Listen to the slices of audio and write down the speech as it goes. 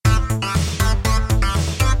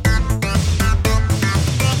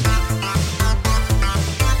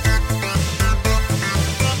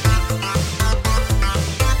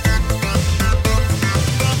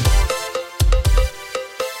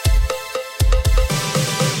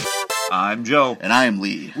I'm Joe. And I am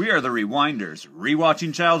Lee. We are the Rewinders,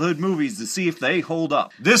 rewatching childhood movies to see if they hold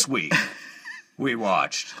up. This week, we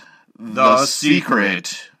watched The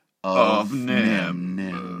Secret of NIMH.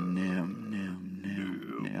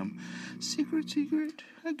 Secret,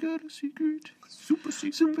 I got a secret.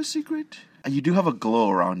 Super secret. You do have a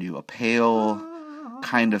glow around you, a pale,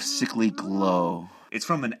 kind of sickly glow. It's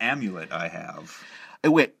from an amulet I have.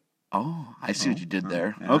 Wait. Oh, I see what you did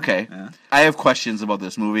there. Yeah, okay. Yeah. I have questions about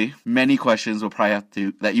this movie. Many questions we'll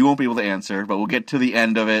probably that you won't be able to answer, but we'll get to the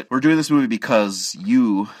end of it. We're doing this movie because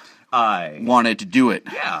you wanted to do it.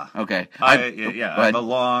 Yeah. Okay.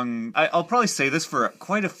 I'll probably say this for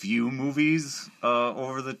quite a few movies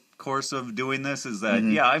over the course of doing this, is that,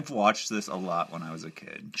 I've watched this a lot when I was a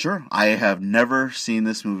kid. Sure. I have never seen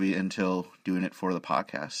this movie until doing it for the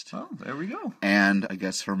podcast. Oh, there we go. And I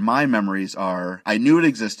guess for my memories are, I knew it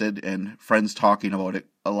existed and friends talking about it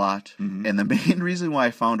a lot. Mm-hmm. And the main reason why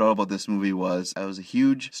I found out about this movie was I was a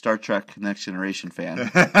huge Star Trek Next Generation fan.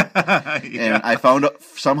 And I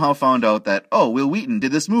somehow found out that, Will Wheaton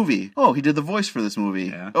did this movie. Oh, he did the voice for this movie.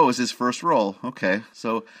 Yeah. Oh, it was his first role. Okay.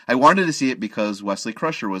 So I wanted to see it because Wesley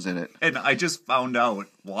Crusher was in it. And I just found out,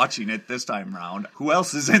 watching it this time around, who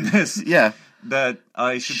else is in this? Yeah. That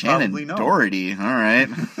I should Probably probably know. Doherty. All right.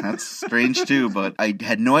 That's strange, too. But I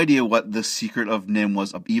had no idea what The Secret of NIMH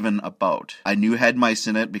was even about. I knew it had mice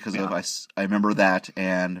in it because I remember that,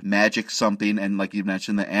 and magic something, and like you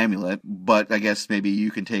mentioned, the amulet. But I guess maybe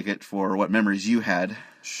you can take it for what memories you had.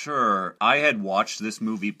 Sure. I had watched this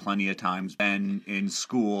movie plenty of times, and in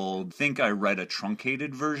school, I think I read a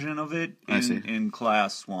truncated version of it in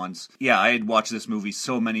class once. Yeah, I had watched this movie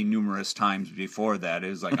numerous times before that. It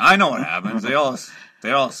was like, I know what happens. They all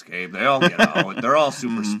escape. They all get out. They're all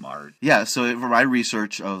super smart. Yeah, so for my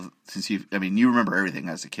research you remember everything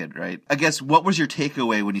as a kid, right? I guess, what was your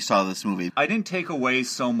takeaway when you saw this movie? I didn't take away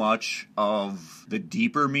so much of the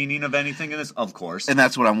deeper meaning of anything in this, of course. And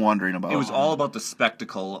that's what I'm wondering about. It was all about the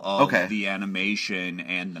spectacle of the animation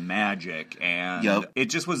and the magic, and it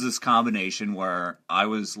just was this combination where I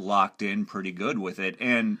was locked in pretty good with it,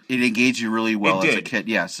 and it engaged you really well as a kid,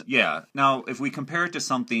 yes. Yeah. Now, if we compare it to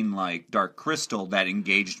something like Dark Crystal, that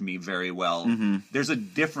engaged me very well, there's a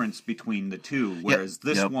difference between the two, whereas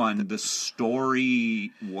this one, the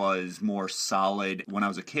story was more solid. When I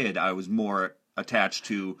was a kid, I was more attached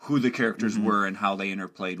to who the characters were and how they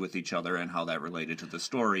interplayed with each other and how that related to the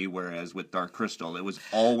story, whereas with Dark Crystal, it was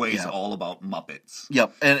always all about Muppets.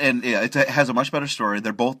 Yep, and it has a much better story.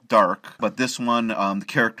 They're both dark, but this one,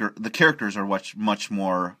 the characters are much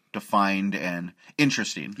more defined and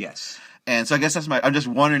interesting. Yes. And so I guess I'm just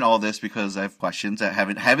wondering all this because I have questions. I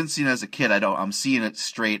haven't seen it as a kid. I'm seeing it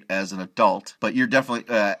straight as an adult. But you're definitely,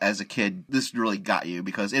 as a kid, this really got you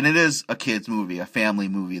and it is a kid's movie, a family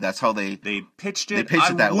movie. That's how they pitched it.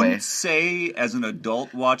 I wouldn't say as an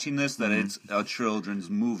adult watching this that it's a children's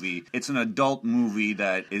movie. It's an adult movie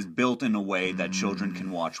that is built in a way that children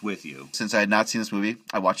can watch with you. Since I had not seen this movie,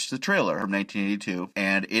 I watched the trailer from 1982,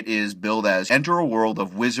 and it is billed as enter a world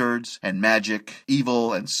of wizards and magic,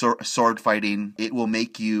 evil and sword fighting. It will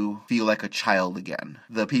make you feel like a child again.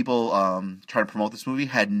 The people trying to promote this movie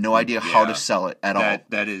had no idea how to sell it at all.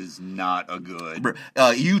 That is not a good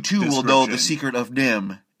you too will know the secret of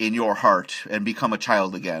NIMH in your heart and become a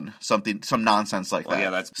child again. Some nonsense like that. Yeah,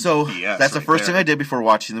 that's BS that's the first thing I did before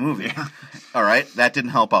watching the movie. Yeah. All right, that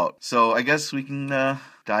didn't help out. So I guess we can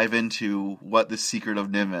dive into what the Secret of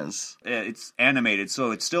NIMH is. It's animated,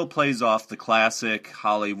 so it still plays off the classic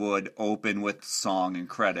Hollywood open with song and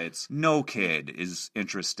credits. No kid is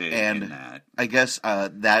interested in that. I guess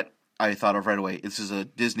that I thought of right away. This is a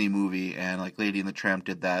Disney movie, and like Lady and the Tramp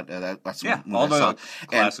did that. That's all the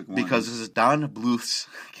classic ones. Because this is Don Bluth's,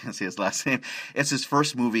 I can't say his last name. It's his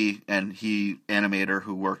first movie, and animator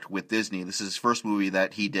who worked with Disney. This is his first movie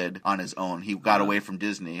that he did on his own. He got away from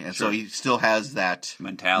Disney, and so he still has that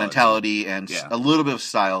mentality and a little bit of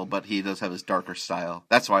style, but he does have his darker style.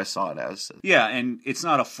 That's why I saw it as. Yeah, and it's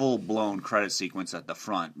not a full-blown credit sequence at the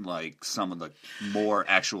front like some of the more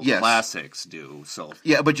actual classics do. So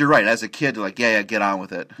yeah, but you're right. As a kid, like, get on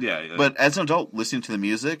with it. Yeah. But as an adult, listening to the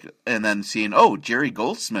music and then seeing, Jerry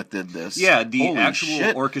Goldsmith did this. Yeah, the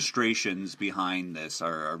actual orchestrations behind this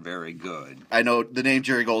are very good. I know the name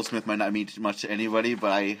Jerry Goldsmith might not mean too much to anybody,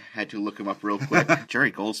 but I had to look him up real quick. Jerry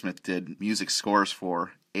Goldsmith did music scores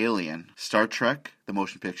for Alien, Star Trek, the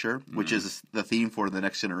motion picture, which is the theme for The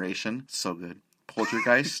Next Generation. So good.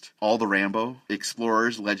 Poltergeist, all the Rambo,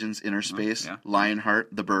 Explorers, Legends, Inner Space, Lionheart,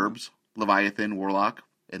 The Burbs, Leviathan, Warlock,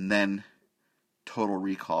 and then Total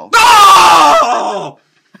Recall. Oh!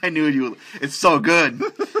 I knew you. It's so good.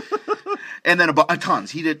 And then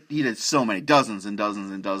tons. He did so many, dozens and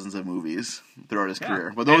dozens and dozens of movies throughout his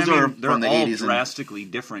career. But those are from the 80s. They're all drastically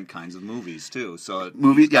different kinds of movies, too. So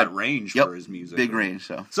he's got range for his music. Big range,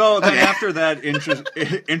 so. So then after that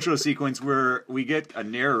intro sequence where we get a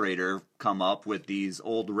narrator come up with these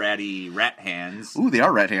old ratty rat hands. Ooh, they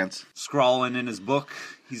are rat hands. Scrawling in his book.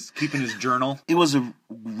 He's keeping his journal. It was a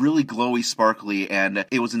really glowy, sparkly, and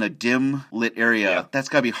it was in a dim lit area. Yeah. That's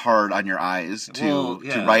got to be hard on your eyes to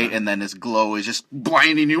write, and then this glow is just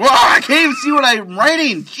blinding you. I can't even see what I'm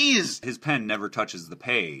writing. Jeez. His pen never touches the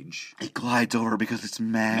page. It glides over because it's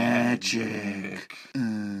magic.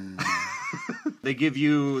 They give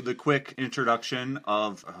you the quick introduction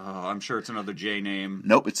of, I'm sure it's another J name.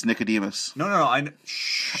 Nope, it's Nicodemus. No.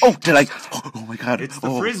 Oh, did I? Oh my God. It's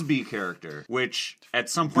the Frisbee character, which at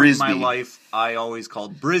some point in my life, I always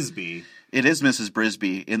called Brisby. It is Mrs.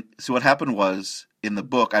 Brisby. So what happened was, in the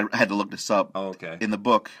book, I had to look this up. Oh, okay. In the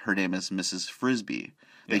book, her name is Mrs. Frisbee.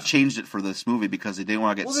 They changed it for this movie because they didn't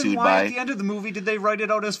want to get sued by... why at the end of the movie did they write it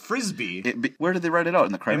out as Frisbee? Where did they write it out?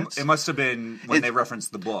 In the credits? It must have been when they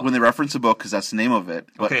referenced the book. When they referenced the book, because that's the name of it.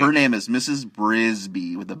 But her name is Mrs.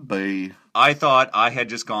 Brisby with a B. I thought I had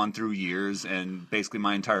just gone through years and basically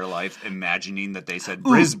my entire life imagining that they said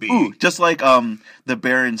Brisby. Ooh, just like the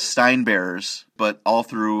Berenstain Bears, but all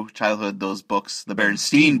through childhood, those books, the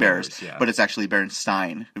Berenstain Bears, but it's actually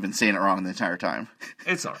Berenstein. We've been saying it wrong the entire time.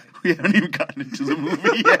 It's all right. We haven't even gotten into the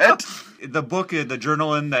movie yet. The book, the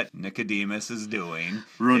journaling that Nicodemus is doing,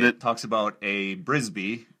 ruined it. Talks about a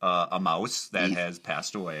Brisby, a mouse that has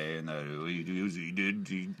passed away, and that he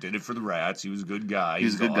did it for the rats. He was a good guy. He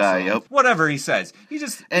was a good guy. Yep. Whatever he says, he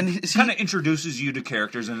just kind of introduces you to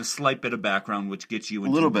characters and a slight bit of background, which gets you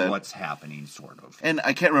into what's happening, sort of. And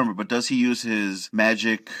I can't remember, but does he use his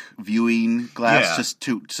magic viewing glass just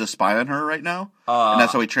to spy on her right now? And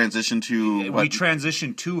that's how we transition to. We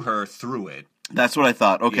transition to her through it. That's what I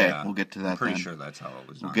thought. Okay, we'll get to that. I'm pretty sure that's how it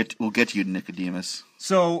was done. We'll get to you, Nicodemus.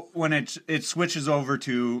 So when it switches over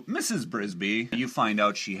to Mrs. Brisby, you find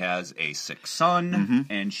out she has a sick son,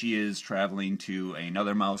 and she is traveling to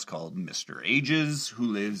another mouse called Mr. Ages, who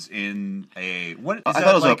lives in a I thought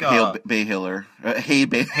it was like a hay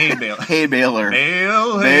baler. Hay baler.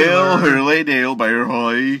 Bale hurley dale bear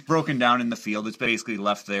hoy. Broken down in the field. It's basically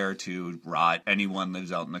left there to rot. Anyone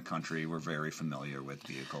lives out in the country. We're very familiar with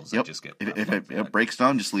vehicles that just get. If it breaks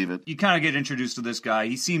down, just leave it. You kind of get introduced to this guy.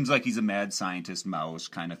 He seems like he's a mad scientist mouse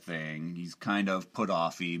kind of thing. He's kind of put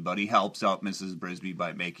offy, but he helps out Mrs. Brisby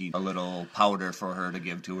by making a little powder for her to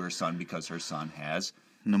give to her son because her son has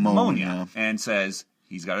pneumonia. And says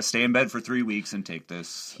he's got to stay in bed for 3 weeks and take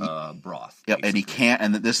this broth. Yep, and he can't,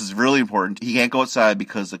 and this is really important, he can't go outside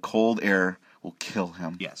because the cold air will kill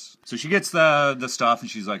him. Yes. So she gets the stuff, and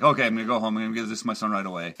she's like, okay, I'm going to go home. I'm going to give this to my son right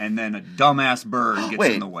away. And then a dumbass bird gets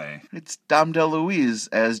in the way. It's Dom DeLuise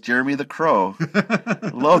as Jeremy the Crow.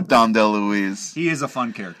 Love Dom DeLuise. He is a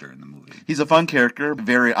fun character in the movie. He's a fun character.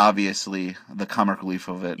 Very obviously the comic relief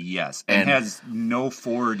of it. Yes. And has no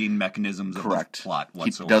forwarding mechanisms of the plot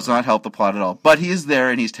whatsoever. He does not help the plot at all. But he is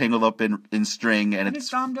there, and he's tangled up in string. And it's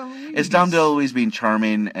Dom DeLuise. It's Dom DeLuise being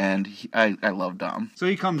charming, and I love Dom. So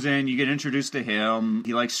he comes in, you get introduced to him.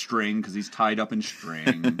 He likes string because he's tied up in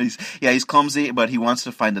string. he's clumsy, but he wants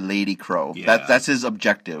to find a lady crow. Yeah. That's his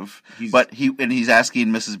objective. He's asking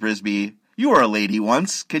Mrs. Brisby, you were a lady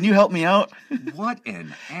once. Can you help me out? What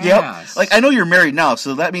an ass. Yep. Like, I know you're married now,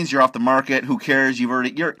 so that means you're off the market. Who cares?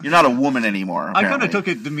 You're not a woman anymore, apparently. I kind of took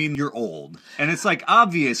it to mean you're old. And it's like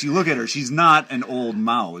obvious. You look at her, she's not an old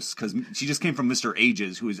mouse because she just came from Mr.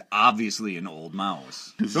 Ages, who is obviously an old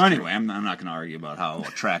mouse. So anyway, I'm not going to argue about how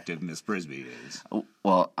attractive Miss Brisby is.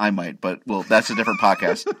 Well, I might, but that's a different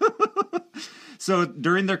podcast. So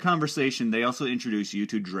during their conversation, they also introduce you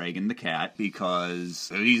to Dragon the cat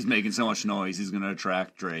because he's making so much noise, he's going to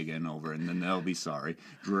attract Dragon over, and then they'll be sorry.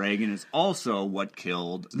 Dragon is also what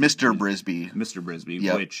killed Mr. Brisby. Mr. Brisby,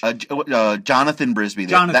 yep. which Jonathan Brisby.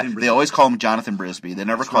 Brisby. They always call him Jonathan Brisby. They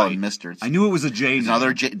never call him Mr. I knew it was a J name. There's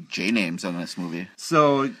other J names in this movie.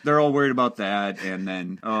 So they're all worried about that, and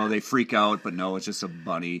then they freak out, but no, it's just a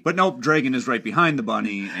bunny. But nope, Dragon is right behind the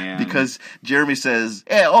bunny, and because Jeremy says,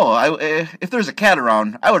 if there's a cat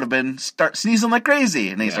around, I would have start sneezing like crazy,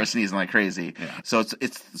 and they start sneezing like crazy. Yeah. So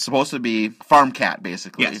it's supposed to be farm cat,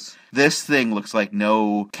 basically. Yes. This thing looks like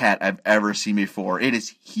no cat I've ever seen before. It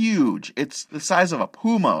is huge. It's the size of a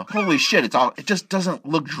puma. Holy shit! It just doesn't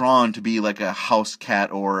look drawn to be like a house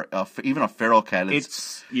cat or even a feral cat.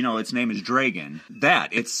 Its name is Dragon.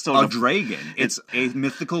 It's a dragon. It's a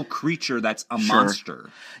mythical creature that's a monster.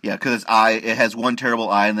 Yeah, because it has one terrible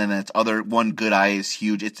eye, and then its one good eye is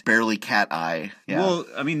huge. It's barely cat eye. die. Yeah. Well,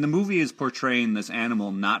 I mean, the movie is portraying this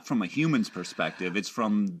animal not from a human's perspective. It's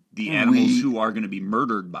from the animals who are going to be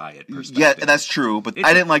murdered by it perspective. Yeah, that's true, but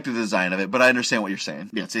I didn't like the design of it, but I understand what you're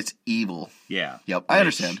saying. Yes, it's evil. Yeah. Yep, I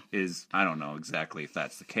understand. I don't know exactly if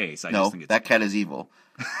that's the case. I no, just think that cat is evil.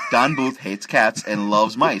 Don Bluth hates cats and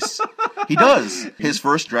loves mice. He does. His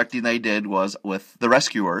first directing they did was with The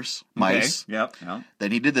Rescuers, mice. Okay. Yep.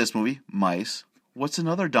 Then he did this movie, mice. What's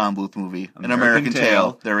another Don Bluth movie? An American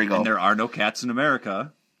Tail. There we go. And there are no cats in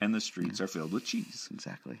America, and the streets are filled with cheese.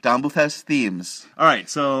 Exactly. Don Bluth has themes. All right,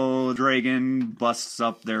 so Dragon busts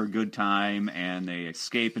up their good time, and they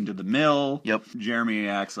escape into the mill. Yep. Jeremy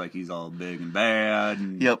acts like he's all big and bad.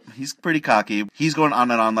 And... Yep, he's pretty cocky. He's going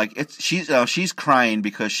on and on like she's crying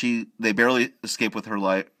because they barely escaped with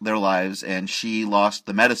their lives, and she lost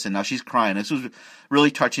the medicine. Now she's crying. This was really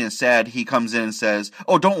touching and sad. He comes in and says,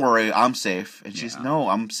 "Oh, don't worry, I'm safe." And she's, "No,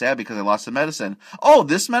 I'm sad because I lost the medicine." "Oh,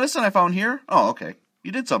 this medicine I found here? Oh, okay.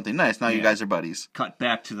 You did something nice. Now you guys are buddies." Cut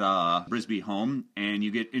back to the Brisby home, and you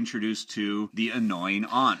get introduced to the annoying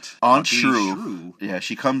aunt. Aunt Shrew. Yeah,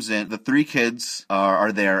 she comes in. The three kids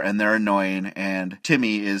are there, and they're annoying, and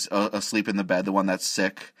Timmy is asleep in the bed, the one that's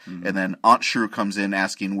sick. Mm-hmm. And then Aunt Shrew comes in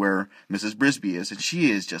asking where Mrs. Brisby is, and she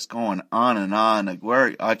is just going on and on. Like,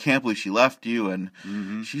 I can't believe she left you, and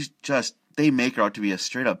she's just... They make her out to be a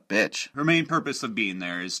straight up bitch. Her main purpose of being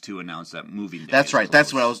there is to announce that moving day. That's right.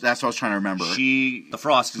 That's what I was trying to remember. The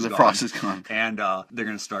frost is gone. The frost is gone, and they're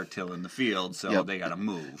going to start tilling the field, so they got to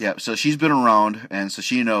move. Yeah. So she's been around, and so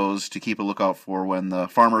she knows to keep a lookout for when the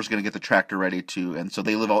farmer's going to get the tractor ready to. And so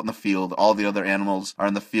they live out in the field. All the other animals are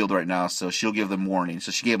in the field right now, so she'll give them warning.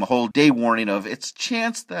 So she gave them a whole day warning of it's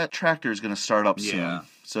chance that tractor is going to start up soon.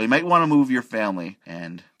 So you might want to move your family,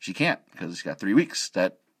 and she can't because she's got 3 weeks.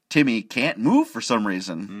 That Timmy can't move for some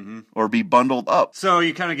reason or be bundled up. So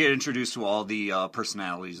you kind of get introduced to all the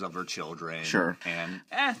personalities of her children. Sure. And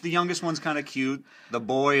the youngest one's kind of cute. The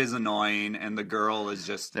boy is annoying, and the girl is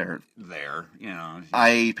just there. You know,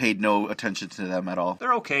 I paid no attention to them at all.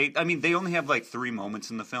 They're okay. I mean, they only have like 3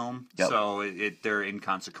 moments in the film, so they're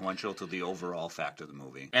inconsequential to the overall fact of the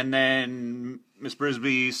movie. And then Miss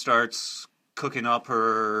Brisby starts cooking up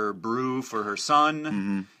her brew for her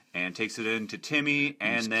son. And takes it into Timmy,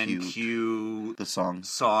 and then cue the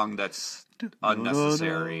song that's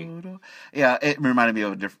unnecessary. Yeah, it reminded me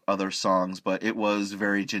of other songs, but it was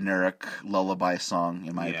very generic lullaby song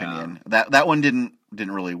in my opinion. That one didn't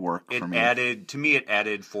really work for me. It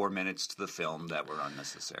added 4 minutes to the film that were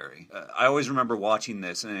unnecessary. I always remember watching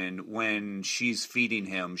this, and when she's feeding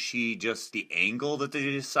him, the angle that they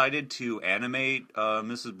decided to animate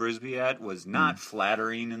Mrs. Brisby at was not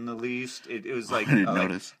flattering in the least. It was like... I didn't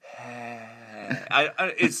notice.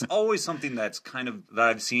 It's always something that's kind of... that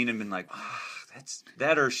I've seen and been like... That's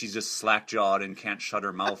that, or she's just slack-jawed and can't shut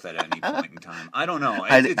her mouth at any point in time. I don't know.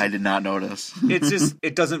 I did not notice. It's just,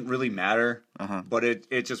 it doesn't really matter. But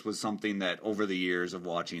it just was something that over the years of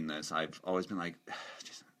watching this, I've always been like,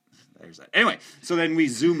 there's that. Anyway, so then we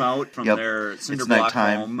zoom out from their cinder block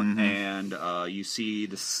home, and you see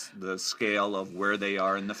the scale of where they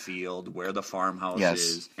are in the field, where the farmhouse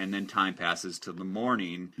is, and then time passes to the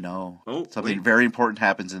morning. No. Something very important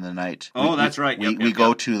happens in the night. That's right. We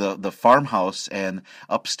go to the farmhouse, and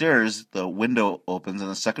upstairs, the window opens on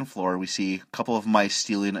the second floor. We see a couple of mice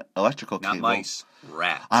stealing electrical cable. Not mice.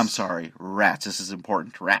 Rats. I'm sorry, rats. This is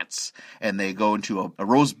important. Rats. And they go into a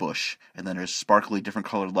rose bush, and then there's sparkly different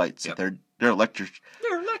colored lights. They're electric.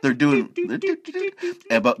 They're doing...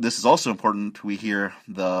 But this is also important. We hear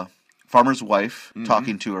the farmer's wife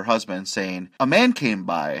talking to her husband saying, a man came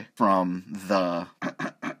by from the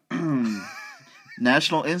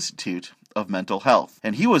National Institute of Mental Health,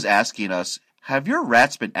 and he was asking us, have your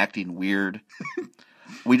rats been acting weird?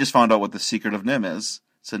 We just found out what the secret of NIMH is.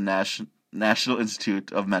 It's a National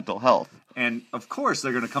Institute of Mental Health. And, of course,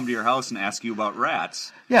 they're going to come to your house and ask you about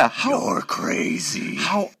rats. Yeah. You're crazy.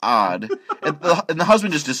 How odd. and the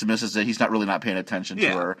husband just dismisses it. He's not paying attention to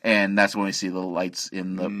her. And that's when we see the lights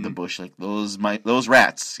in the bush. Like, those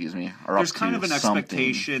rats, are There's up to There's kind of an something.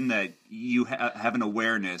 Expectation that you have an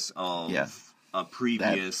awareness of... a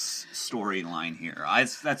previous storyline here.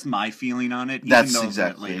 That's my feeling on it. That's even though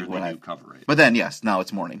exactly later what they do cover it. But then, yes, now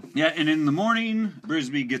it's morning. Yeah, and in the morning,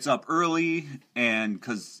 Brisby gets up early, and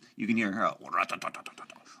because you can hear her.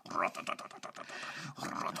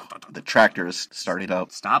 The tractor is starting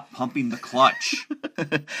up. Stop pumping the clutch.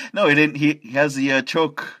 No, he didn't. He has the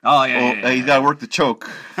choke. Oh, yeah. He's got to work the choke.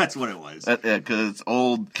 That's what it was. Because it's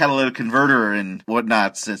old catalytic converter and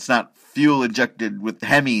whatnot. It's not fuel injected with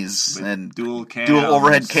Hemis and dual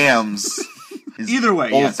overhead cams. Either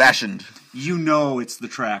way, old-fashioned. you know it's the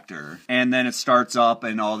tractor. And then it starts up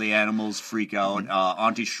and all the animals freak out.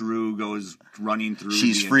 Auntie Shrew goes running through.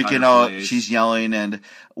 She's the freaking out. place. She's yelling. And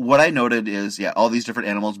what I noted is, all these different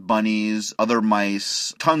animals, bunnies, other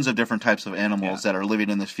mice, tons of different types of animals that are living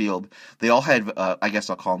in this field. They all had, I guess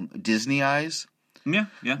I'll call them Disney eyes. Yeah.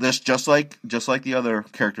 This just like the other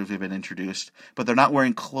characters we've been introduced, but they're not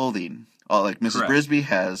wearing clothing. Like Mrs. Brisby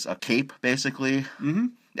has a cape, basically. Mm-hmm.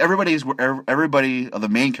 Everybody of the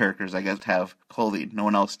main characters, I guess, have clothing. No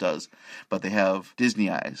one else does, but they have Disney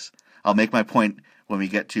eyes. I'll make my point when we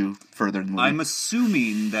get to further in the movie. I'm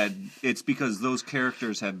assuming that it's because those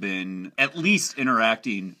characters have been at least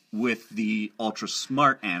interacting with the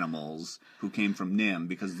ultra-smart animals who came from NIMH,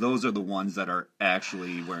 because those are the ones that are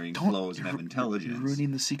actually wearing clothes and have intelligence. You're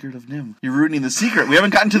ruining the secret of NIMH. You're ruining the secret. We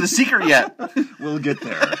haven't gotten to the secret yet. We'll get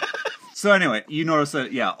there. So anyway, you notice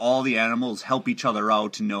that, all the animals help each other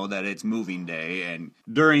out to know that it's moving day. And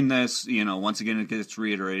during this, once again it gets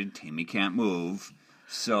reiterated, Tammy can't move.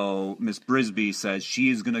 So Miss Brisby says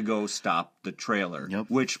she's going to go stop the trailer,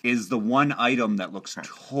 which is the one item that looks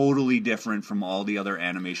totally different from all the other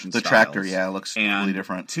animation styles. The tractor, looks totally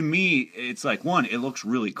different. To me, it's like, one, it looks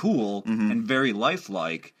really cool and very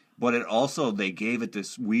lifelike. But it also, they gave it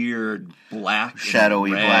this weird black,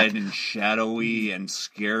 shadowy, and red, and shadowy and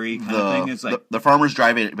scary kind of thing. It's like the farmer's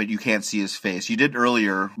driving it, but you can't see his face. You did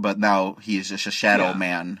earlier, but now he's just a shadow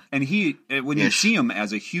man. And when you see him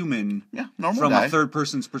as a human, normal from guy. a third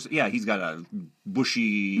person's perspective, he's got a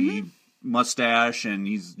bushy mustache and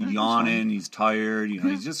he's yawning, he's tired,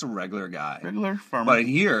 he's just a regular guy. Regular farmer. But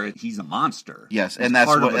here, he's a monster. Yes, he's and that's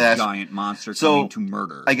part what of a giant monster coming to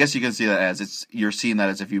murder. I guess you can see that as you're seeing that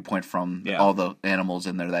as a viewpoint from all the animals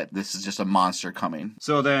in there, that this is just a monster coming.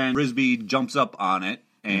 So then Brisby jumps up on it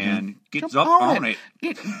and gets up on it.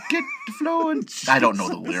 Get flowing. I don't know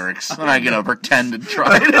the lyrics. I'm not going to pretend to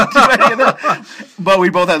try to do any of that. But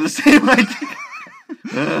we both have the same idea.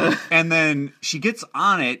 And then she gets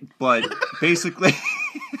on it, but basically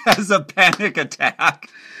has a panic attack.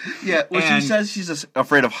 Yeah, she says she's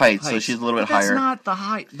afraid of heights, so she's a little bit higher. That's not the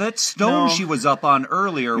height. That stone she was up on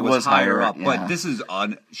earlier was higher up, but this is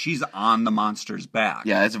she's on the monster's back.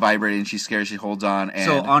 Yeah, it's vibrating. She's scared. She holds on. And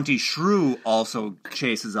so Auntie Shrew also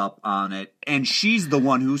chases up on it, and she's the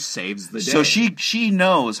one who saves the day. So she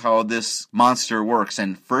knows how this monster works,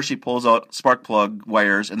 and first she pulls out spark plug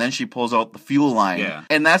wires, and then she pulls out the fuel line. Yeah.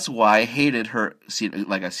 And that's why I hated her.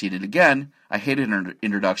 Like I've seen it again. I hated her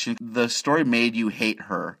introduction. The story made you hate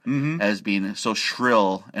her as being so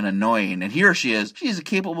shrill and annoying. And here she is. She's a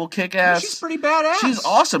capable kick-ass. She's pretty badass. She's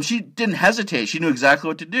awesome. She didn't hesitate. She knew exactly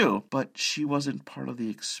what to do. But she wasn't part of the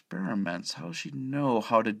experiments. How does she know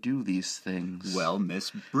how to do these things? Well,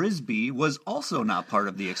 Miss Brisby was also not part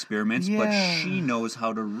of the experiments, but she knows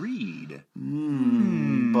how to read.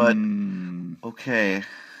 But, okay...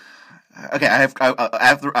 Okay, I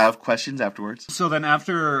have questions afterwards. So then,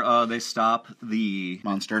 after they stop the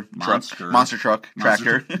monster truck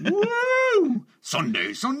tractor, woo!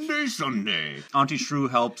 Sunday. Auntie Shrew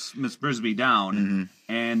helps Miss Brisby down,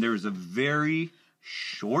 and there's a very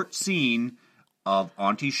short scene of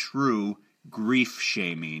Auntie Shrew grief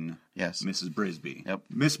shaming. Yes. Mrs. Brisby. Yep.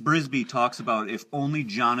 Miss Brisby talks about if only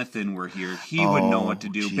Jonathan were here, he would know what to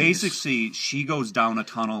do. Geez. Basically, she goes down a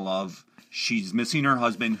tunnel of she's missing her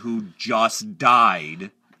husband who just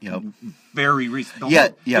died. Yep. Very recently.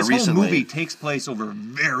 This whole movie takes place over a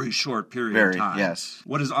very short period of time. Yes.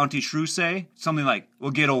 What does Auntie Shrew say? Something like,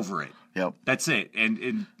 well, get over it. Yep. That's it.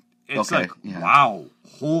 And it's wow,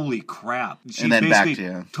 holy crap. She and then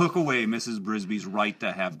basically took away Mrs. Brisby's right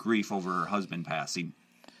to have grief over her husband passing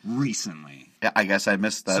recently. Yeah, I guess I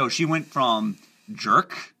missed that. So she went from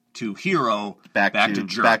jerk to hero, back to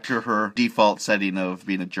jerk. Back to her default setting of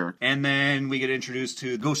being a jerk. And then we get introduced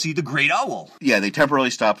to go see the Great Owl. Yeah, they temporarily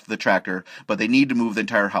stopped the tractor, but they need to move the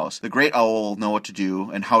entire house. The Great Owl will know what to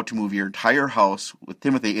do and how to move your entire house with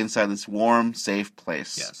Timothy inside this warm, safe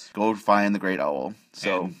place. Yes. Go find the Great Owl.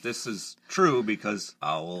 So and this is true because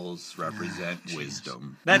owls represent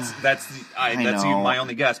wisdom. That's my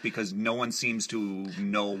only guess because no one seems to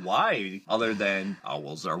know why other than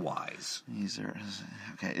owls are wise.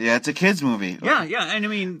 Okay. Yeah, it's a kids movie. Yeah, and I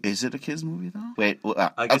mean, is it a kids movie though? Wait,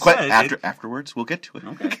 afterwards we'll get to it.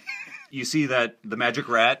 Okay. You see that the magic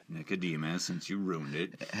rat, Nicodemus, since you ruined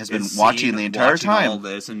it, has been watching the entire time. All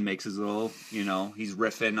this and makes his little, he's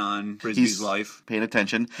riffing on Brisby's life. Paying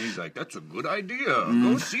attention. He's like, that's a good idea.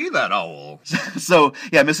 Go see that owl. So,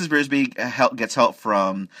 yeah, Mrs. Brisby gets help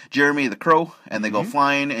from Jeremy the Crow, and they go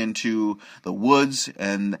flying into the woods,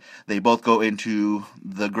 and they both go into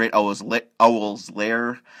the Great Owl's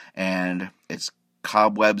lair, and it's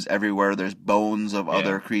cobwebs everywhere. There's bones of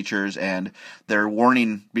other creatures, and they're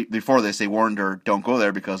warning, before this, they warned her, don't go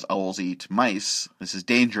there because owls eat mice. This is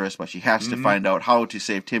dangerous, but she has to find out how to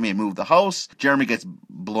save Timmy and move the house. Jeremy gets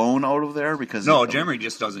blown out of there because... No, Jeremy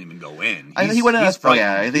just doesn't even go in. He went in. He's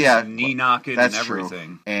knee-knocking that's and everything.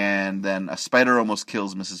 True. And then a spider almost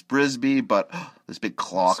kills Mrs. Brisby, but this big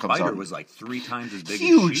claw comes out. Spider was like 3 times as big as she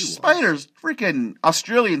Huge was. spiders. Freaking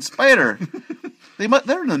Australian spider.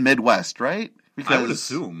 They're in the Midwest, right? Because I would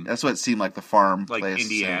assume. That's what it seemed like the farm like place.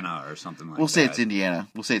 Indiana or something like that. We'll say it's Indiana.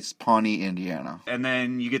 We'll say it's Pawnee, Indiana. And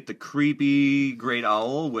then you get the creepy great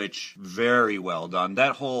owl, which very well done.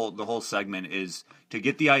 The whole segment is to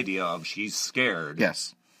get the idea of she's scared.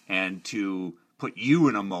 Yes. And to put you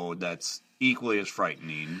in a mode that's equally as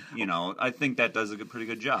frightening. I think that does a pretty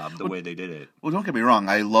good job, the way they did it. Well, don't get me wrong.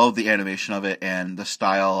 I love the animation of it and the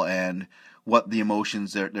style and what the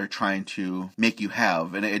emotions they're trying to make you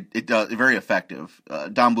have, and it does very effective.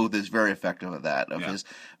 Don Bluth is very effective at that, of his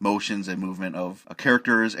motions and movement of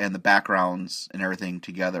characters and the backgrounds and everything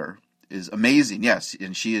together is amazing. Yes,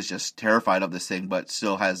 and she is just terrified of this thing, but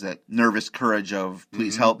still has that nervous courage of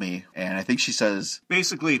 "please help me." And I think she says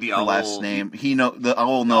basically the her owl last name. The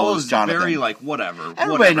owl knows Jonathan. Very like whatever.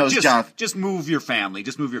 Everybody knows Jonathan. Just move your family.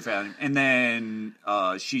 Just move your family. And then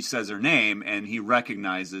she says her name, and he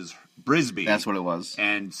recognizes Brisby. That's what it was.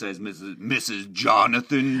 And says Mrs.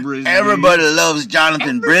 Jonathan Brisby. Everybody loves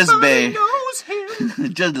Jonathan Brisby. Knows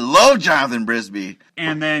him. Just love Jonathan Brisby.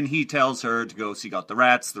 And then he tells her to go seek out the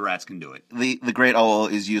rats. The rats can do it. The great owl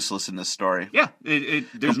is useless in this story. Yeah,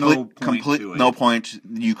 there's no point to it. No point.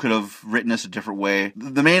 You could have written this a different way.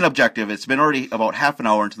 The main objective, it's been already about half an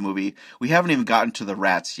hour into the movie. We haven't even gotten to the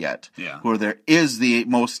rats yet. Yeah. Where there is the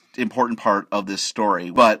most important part of this story.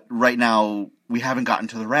 But right now, we haven't gotten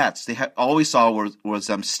to the rats. All we saw was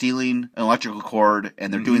them stealing an electrical cord,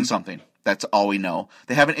 and they're doing something. That's all we know.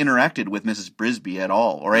 They haven't interacted with Mrs. Brisby at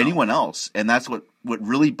all, or anyone else, and that's what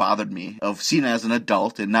really bothered me, of seeing it as an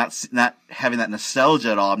adult and not having that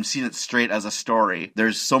nostalgia at all. I'm seeing it straight as a story.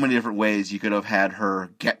 There's so many different ways you could have had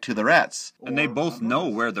her get to the rats. And they both know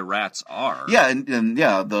where the rats are. Yeah, and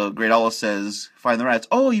the great owl says, find the rats.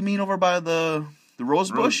 Oh, you mean over by the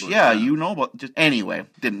rose bush? Yeah, you know about... Anyway,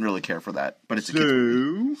 didn't really care for that. But it's a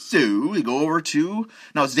kid. So, we go over to...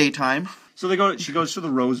 Now it's daytime. So she goes to the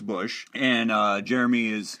rose bush, and Jeremy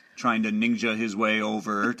is trying to ninja his way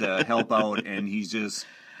over to help out, and he's just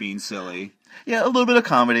being silly. Yeah, a little bit of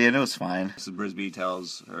comedy, and it was fine. So Brisby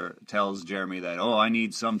tells Jeremy that, I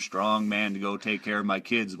need some strong man to go take care of my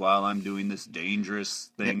kids while I'm doing this dangerous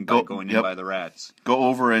thing by going in by the rats. Go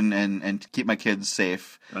over and keep my kids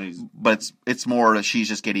safe. But it's more that she's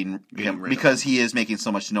just getting him, because he is making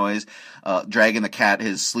so much noise. Dragging the cat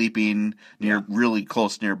is sleeping really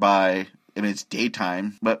close nearby. I mean, it's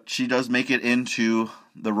daytime, but she does make it into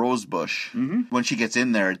the rose bush. Mm-hmm. When she gets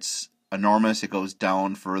in there, it's enormous. It goes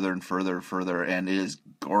down further and further and further, and it is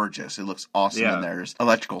gorgeous. It looks awesome in there. There's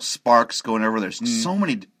electrical sparks going everywhere. There's so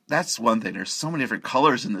many... That's one thing. There's so many different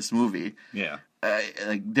colors in this movie. Yeah.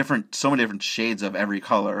 So many different shades of every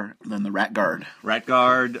color. And then the rat guard.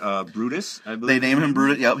 Brutus, I believe. They name him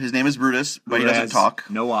Brutus. Yep, his name is Brutus, but he doesn't talk.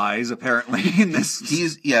 No eyes, apparently, in this.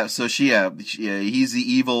 He's the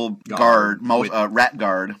evil rat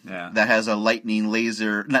guard that has a lightning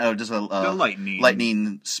laser. No, just a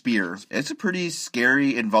lightning spear. It's a pretty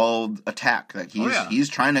scary, involved attack. Like he's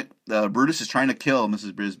trying to. Brutus is trying to kill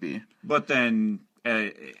Mrs. Brisby. But then.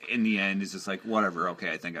 In the end, it's just like, whatever,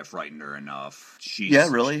 okay, I think I frightened her enough.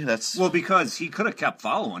 Really? That's... Well, because he could have kept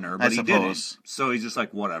following her, but he didn't. So he's just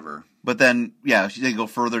like, whatever. But then, they go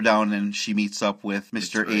further down, and she meets up with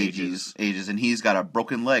Mr. Ages, and he's got a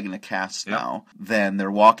broken leg in a cast now. Then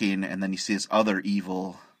they're walking, and then you see this other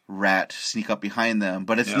evil rat sneak up behind them,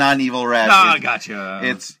 but it's not an evil rat. I gotcha.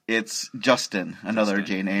 It's Justin, another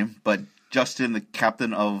J name, but Justin, the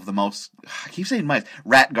captain of the most... I keep saying mice.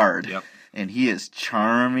 Rat guard. Yep. And he is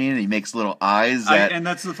charming, and he makes little eyes. And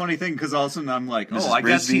that's the funny thing, because all of a sudden I'm like, I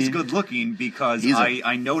guess he's good looking, because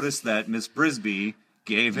I noticed that Miss Brisby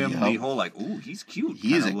gave him the whole, like, ooh, he's cute.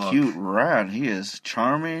 He's a cute rat. He is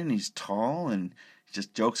charming, he's tall, and he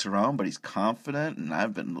just jokes around, but he's confident. And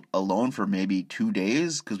I've been alone for maybe 2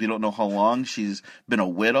 days, because we don't know how long she's been a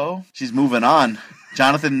widow. She's moving on.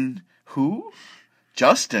 Jonathan, who?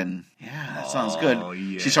 Justin. Yeah, that sounds good.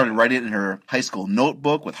 Yeah. She started writing it in her high school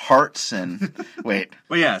notebook with hearts and... Wait.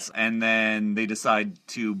 Well, yes, and then they decide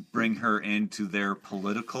to bring her into their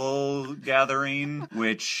political gathering,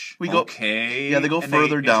 which, Yeah, they go and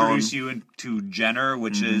further they down. introduce you into Jenner,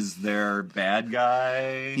 which is their bad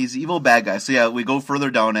guy. He's the evil bad guy. So yeah, we go further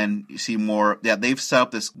down and you see more... Yeah, they've set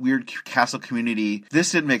up this weird castle community.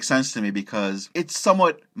 This didn't make sense to me because it's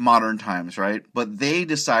somewhat modern times, right? But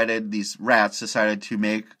these rats decided to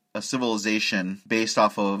make a civilization based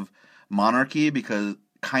off of monarchy because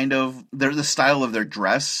the style of their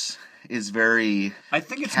dress is very I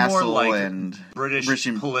think it's more like and British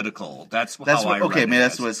political. That's how I read okay, it. Maybe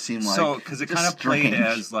that's what it seemed like. So, because it kind of played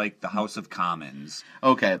as like the House of Commons.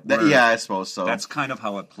 Okay, yeah, I suppose so. That's kind of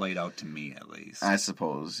how it played out to me, at least. I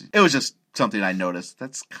suppose. It was just something I noticed.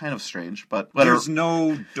 That's kind of strange, but... There's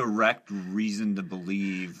no direct reason to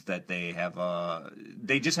believe that they have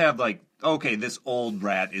They just have like, okay, this old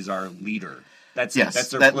rat is our leader. That's their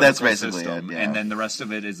political basically system. it, yeah. And then the rest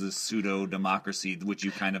of it is a pseudo-democracy, which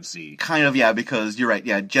you kind of see. Kind of, yeah, because you're right.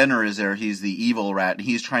 Yeah, Jenner is there. He's the evil rat. And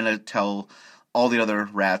he's trying to tell all the other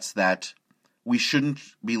rats that we shouldn't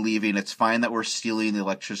be leaving. It's fine that we're stealing the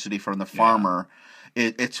electricity from the farmer.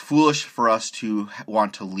 It's foolish for us to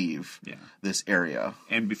want to leave this area.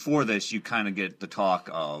 And before this, you kind of get the talk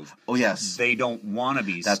of, oh yes, they don't want to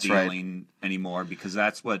be stealing anymore because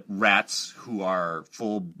that's what rats who are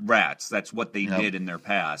full rats, that's what they did in their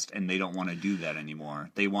past, and they don't want to do that anymore.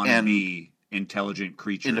 They want to be intelligent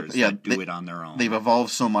creatures that do it on their own. They've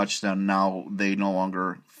evolved so much that now they no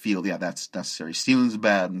longer feel, that's necessary. Stealing's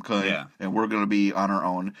bad, okay? And we're going to be on our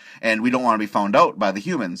own. And we don't want to be found out by the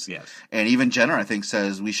humans. Yes. And even Jenner, I think,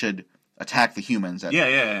 says we should attack the humans.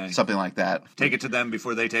 Something like that. Take it to them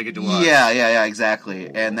before they take it to us. Yeah, exactly.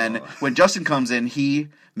 Oh. And then when Justin comes in, he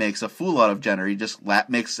makes a fool out of Jenner. He just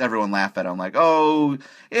makes everyone laugh at him like, oh,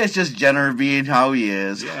 it's just Jenner being how he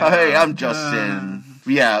is. Yeah. Hey, I'm Justin.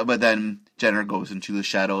 Yeah, but then Jenner goes into the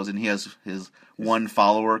shadows and he has his one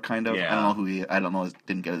follower, kind of. Yeah. I don't know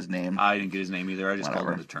didn't get his name. I didn't get his name either. I just called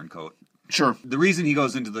him the Turncoat. Sure. The reason he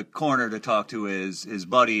goes into the corner to talk to his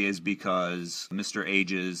buddy is because Mr.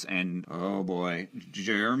 Ages and, oh boy,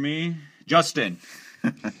 Justin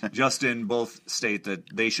both state that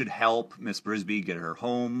they should help Miss Brisby get her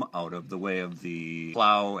home out of the way of the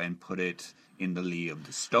plow and put it in the lee of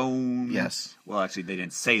the stone. Yes. Well, actually, they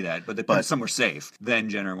didn't say that, but they put it somewhere safe. Then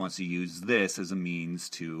Jenner wants to use this as a means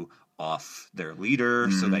to off their leader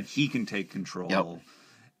so that he can take control. Yep.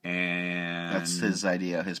 And that's his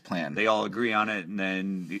idea, his plan. They all agree on it, and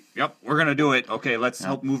then, we're going to do it. Okay, let's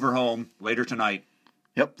help move her home later tonight.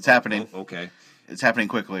 Yep, it's happening. Oh, okay. It's happening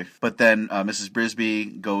quickly. But then Mrs.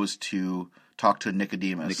 Brisby goes to talk to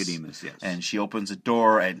Nicodemus. Nicodemus, yes. And she opens a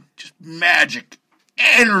door, and just magic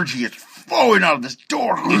energy is flowing out of this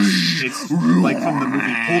door. It's like from the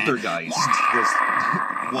movie Poltergeist. This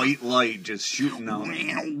white light just shooting out.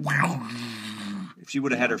 If she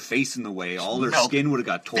would have had her face in the way, all her skin would have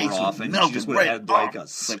got torn off, and she just would have had like a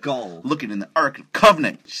skull. Looking in the Ark of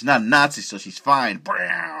Covenant. She's not a Nazi, so she's fine.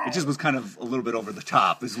 It just was kind of a little bit over the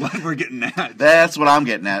top, is what we're getting at. That's what I'm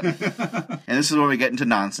getting at. And this is where we get into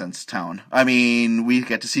Nonsense Town. I mean, we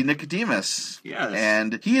get to see Nicodemus. Yes.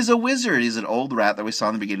 And he is a wizard. He's an old rat that we saw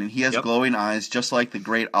in the beginning. He has glowing eyes, just like the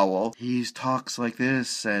great owl. He talks like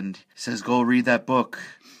this, and says, go read that book.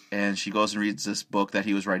 And she goes and reads this book that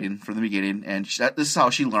he was writing from the beginning, and this is how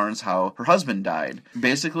she learns how her husband died.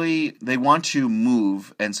 Basically, they want to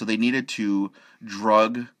move, and so they needed to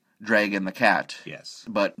drug Dragon the cat. Yes.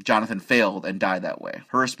 But Jonathan failed and died that way.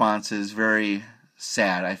 Her response is very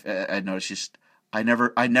sad. I noticed I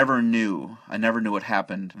never knew what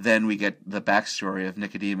happened. Then we get the backstory of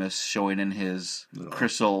Nicodemus showing in his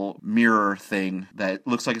crystal mirror thing that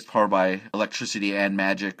looks like it's powered by electricity and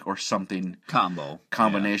magic or something.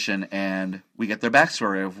 Combination. And we get their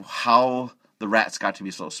backstory of how the rats got to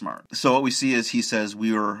be so smart. So what we see is he says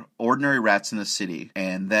we were ordinary rats in the city,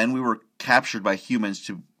 and then we were captured by humans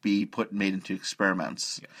to be made into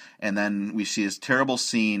experiments. Yeah. And then we see this terrible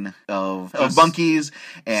scene of monkeys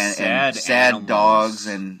and sad dogs,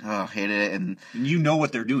 and hated it. And you know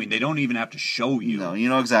what they're doing. They don't even have to show you. No, you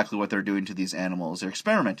know exactly what they're doing to these animals. They're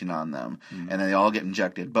experimenting on them, and then they all get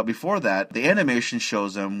injected. But before that, the animation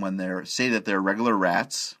shows them when say that they're regular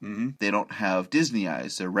rats. Mm-hmm. They don't have Disney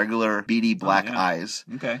eyes. They're regular beady black eyes.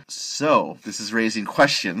 Okay. So this is raising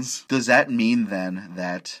questions. Does that mean then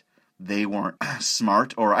that they weren't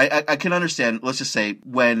smart? Or I can understand, let's just say,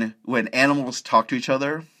 when animals talk to each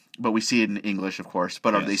other, but we see it in English, of course.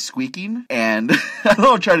 But are Yes. they squeaking? And I don't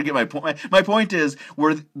know, I'm trying to get my point. My point is,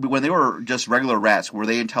 when they were just regular rats, were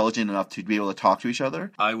they intelligent enough to be able to talk to each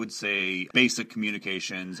other? I would say basic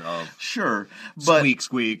communications of Sure, but squeak,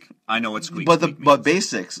 squeak. I know what squeak, but squeak means. but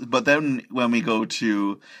basics. But then when we go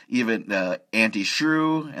to even Auntie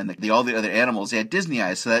Shrew and all the other animals, they had Disney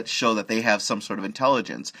eyes, so that show that they have some sort of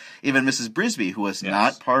intelligence. Even Mrs. Brisby, who was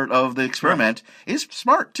not part of the experiment, is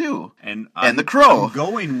smart too. And the crow.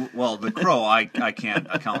 The crow, I can't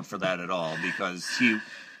account for that at all because he,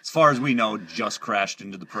 as far as we know, just crashed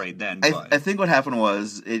into the parade then. I think what happened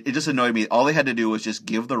was, it just annoyed me. All they had to do was just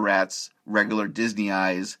give the rats regular Disney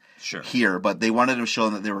eyes here, but they wanted to show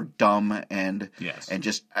them that they were dumb and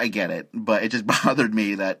just, I get it, but it just bothered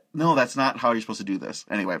me that, no, that's not how you're supposed to do this.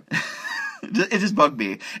 Anyway. It just bugged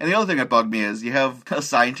me. And the other thing that bugged me is you have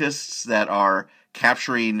scientists that are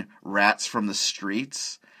capturing rats from the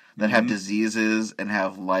streets that have diseases and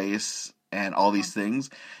have lice and all these things.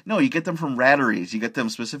 No, you get them from ratteries. You get them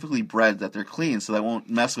specifically bred that they're clean, so they won't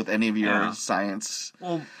mess with any of your science.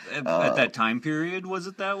 Well, at that time period, was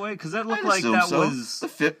it that way? Because that looked like was...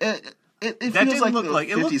 It feels like the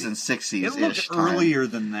 50s and 60s. It looked earlier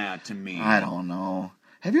than that to me. I don't know.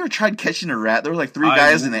 Have you ever tried catching a rat? There were like 3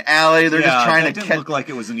 guys in the alley. They're just trying to catch. It didn't look like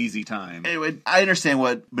it was an easy time. Anyway, I understand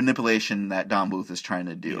what manipulation that Don Bluth is trying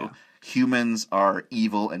to do. Yeah. Humans are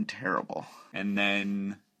evil and terrible. And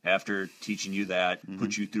then, after teaching you that,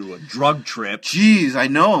 put you through a drug trip. Jeez, I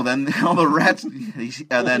know. Then all the rats...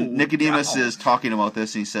 then Nicodemus is talking about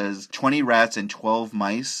this, and he says 20 rats and 12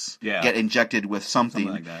 mice get injected with something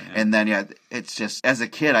like that, and then, it's just... As a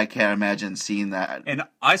kid, I can't imagine seeing that. And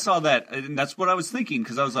I saw that, and that's what I was thinking,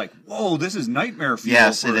 because I was like, whoa, this is nightmare fuel.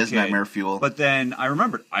 Yes, for it a is kid. nightmare fuel. But then I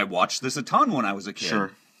remembered, I watched this a ton when I was a kid.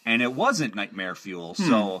 Sure. And it wasn't nightmare fuel,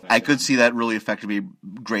 so... I could see that really affected me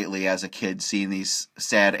greatly as a kid, seeing these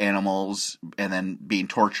sad animals and then being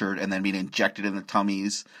tortured and then being injected in the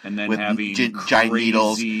tummies and then with having giant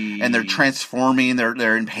needles, and they're transforming,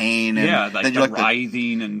 they're in pain. And then you're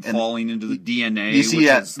writhing and falling into the DNA, you see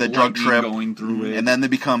the drug trip, going through it. And then they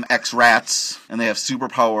become ex-rats, and they have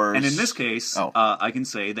superpowers. And in this case, I can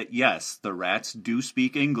say that, yes, the rats do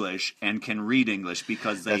speak English and can read English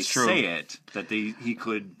because they say it, that he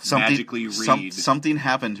could... magically read. Something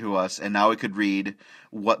happened to us, and now we could read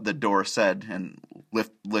what the door said and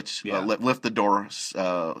lift the door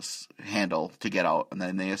handle to get out, and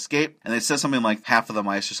then they escape. And it says something like half of the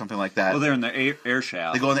mice or something like that. Well, they're in the air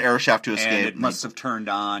shaft. They go in the air shaft to escape. And it must have turned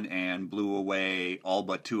on and blew away all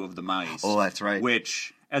but 2 of the mice. Oh, that's right.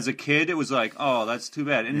 Which... As a kid, it was like, oh, that's too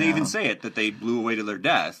bad. And they even say it, that they blew away to their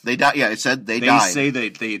death. They died. Yeah, it said they died. They say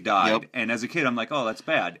that they died. Yep. And as a kid, I'm like, oh, that's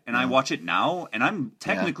bad. And I watch it now, and I'm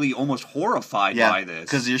technically almost horrified by this.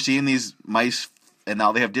 Because you're seeing these mice, and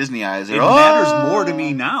now they have Disney eyes. It matters more to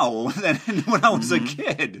me now than when I was a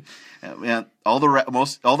kid. Yeah, all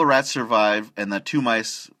the rats survive, and the 2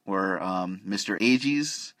 mice were Mr.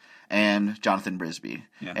 Agees and Jonathan Brisby.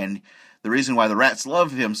 Yeah. And the reason why the rats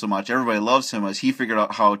love him so much, everybody loves him, is he figured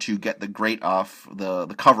out how to get the grate off, the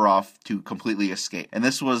cover off, to completely escape. And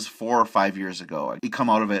this was 4 or 5 years ago. He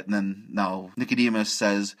come out of it, and then now Nicodemus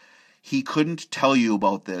says he couldn't tell you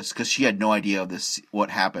about this because she had no idea of this,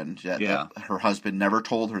 what happened. That her husband never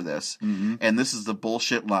told her this. Mm-hmm. And this is the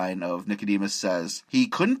bullshit line of Nicodemus says, he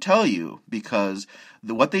couldn't tell you because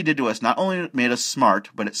what they did to us not only made us smart,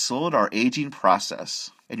 but it slowed our aging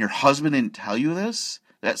process. And your husband didn't tell you this?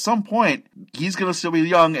 At some point, he's going to still be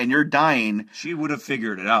young and you're dying. She would have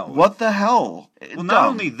figured it out. What the hell? Well, not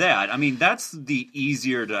only that, I mean, that's the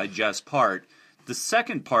easier to digest part. The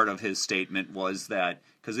second part of his statement was that,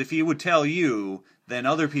 because if he would tell you, then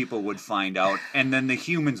other people would find out, and then the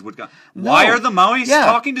humans would go, why are the mice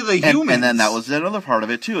talking to the humans? And then that was another part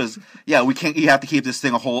of it, too, is, we can't, you have to keep this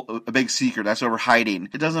thing a big secret. That's what we're hiding.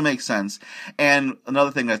 It doesn't make sense. And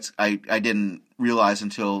another thing that's, I didn't realize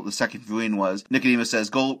until the second viewing was, Nicodemus says,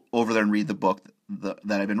 go over there and read the book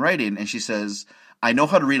that I've been writing. And she says, I know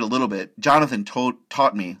how to read a little bit. Jonathan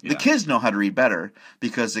taught me. Yeah. The kids know how to read better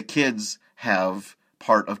because the kids have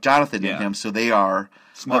part of Jonathan in him, so they are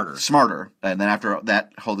smarter. And then after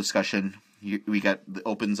that whole discussion,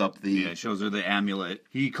 opens up the... shows her the amulet.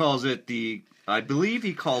 He calls it I believe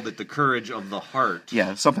he called it the courage of the heart.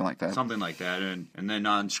 Yeah, something like that. Something like that. And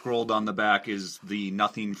then scrolled on the back is the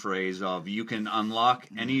nothing phrase of, you can unlock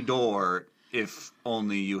any door if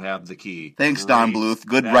only you have the key. Thanks, Don Bluth.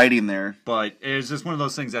 Good writing there. But it's just one of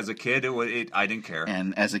those things. As a kid, I didn't care.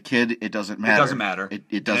 And as a kid, it doesn't matter. It doesn't matter.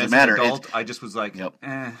 It doesn't matter. As an adult, I just was like,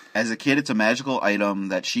 eh. As a kid, it's a magical item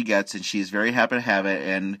that she gets, and she's very happy to have it,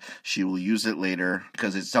 and she will use it later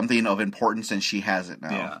because it's something of importance, and she has it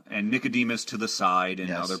now. Yeah, and Nicodemus to the side,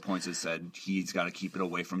 and other points it said he's got to keep it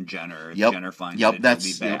away from Jenner. If Jenner finds it, it'll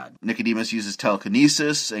be bad. Nicodemus uses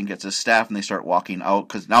telekinesis and gets his staff, and they start walking out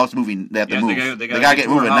because now it's moving. They have to move. They got to get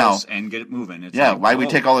moving now. And get it moving. It's why we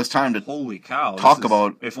take all this time to holy cow, talk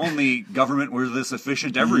about... If only government were this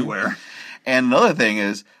efficient everywhere. And another thing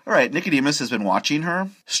is, all right, Nicodemus has been watching her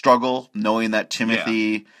struggle, knowing that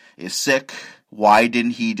Timothy is sick. Why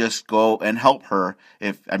didn't he just go and help her?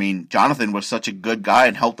 Jonathan was such a good guy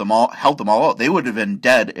and helped them all out. They would have been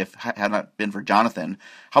dead if had not been for Jonathan.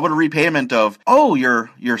 How about a repayment of,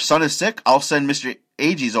 your son is sick? I'll send Mr.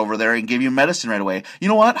 Ages over there and give you medicine right away. You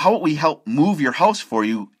know what? How about we help move your house for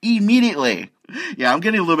you immediately? Yeah, I'm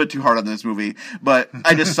getting a little bit too hard on this movie, but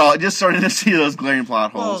I just started to see those glaring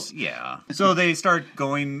plot holes. Well, yeah. So they start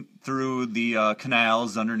going through the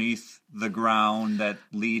canals underneath the ground that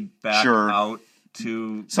lead back out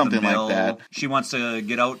to something the mill. like that. She wants to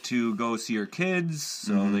get out to go see her kids,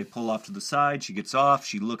 so they pull off to the side. She gets off.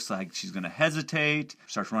 She looks like she's going to hesitate,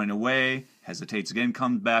 starts running away, hesitates again,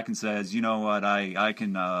 comes back and says, "You know what? I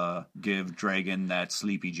can give Dragon that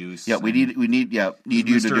sleepy juice." Yeah, we need you to do it.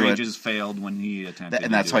 Mr. Ages failed when he attempted,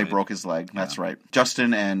 and that's how he broke his leg. Yeah. That's right.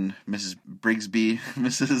 Justin and Mrs.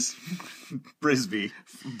 Mrs. Brisby.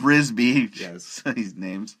 Yes, these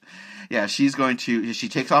names. Yeah, she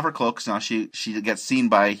takes off her cloak. So now she gets seen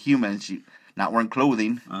by humans. She not wearing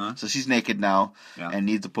clothing, so she's naked now and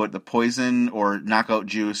needs to put the poison or knockout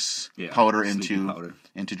juice powder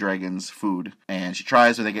into Dragon's food. And she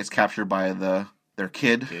tries, but it gets captured by their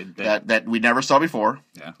kid that we never saw before.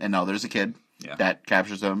 Yeah. And now there's a kid that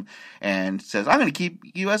captures them and says, "I'm going to keep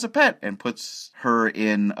you as a pet," and puts her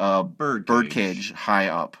in a bird cage high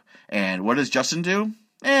up. And what does Justin do?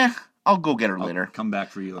 I'll go get her later. I'll come back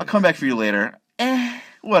for you later.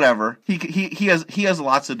 Whatever. He has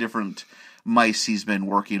lots of different mice he's been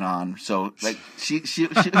working on, so like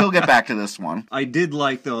he'll get back to this one. I did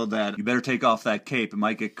like though that you better take off that cape; it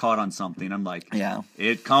might get caught on something. I'm like,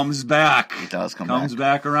 it comes back. It does comes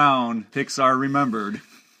back around. Pixar remembered.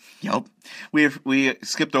 Yep. We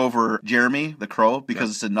skipped over Jeremy the crow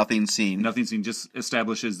because it's a nothing scene. Nothing scene just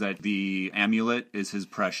establishes that the amulet is his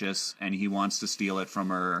precious, and he wants to steal it from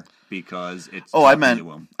her because it's. Oh, I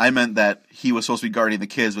meant that he was supposed to be guarding the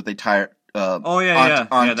kids, but they tie.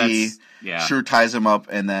 Auntie sure ties him up,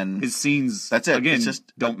 and then his scenes. That's it. Again, it's just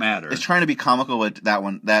don't matter. It's trying to be comical, but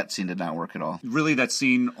that scene did not work at all. Really, that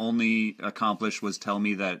scene only accomplished was tell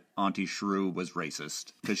me that Auntie Shrew was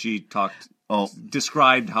racist because she talked.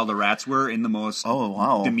 Described how the rats were in the most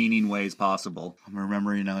demeaning ways possible. I'm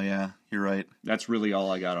remembering now, yeah. You're right. That's really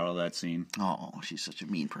all I got out of that scene. Oh, she's such a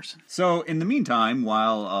mean person. So, in the meantime,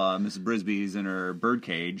 while Mrs. Brisby's in her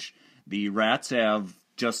birdcage, the rats have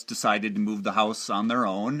just decided to move the house on their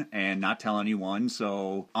own and not tell anyone.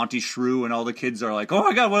 So Auntie Shrew and all the kids are like, "Oh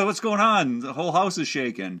my God, what's going on? The whole house is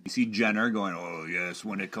shaking." You see Jenner going, "Oh yes,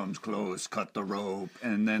 when it comes close, cut the rope."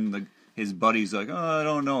 And then his buddy's like, "Oh, I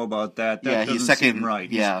don't know about that. That doesn't seem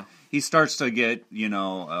right." He starts to get,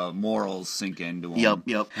 morals sink into him.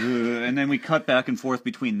 Yep. And then we cut back and forth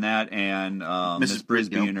between that and Miss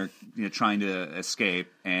Brisby and her trying to escape,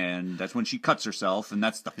 and that's when she cuts herself, and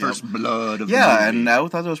that's the first blood of the movie. Yeah, and I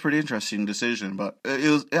thought that was a pretty interesting decision, but it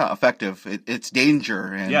was effective. It's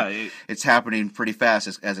danger, and it's happening pretty fast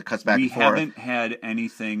as it cuts back and forth. We haven't had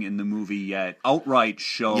anything in the movie yet outright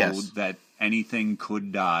show that anything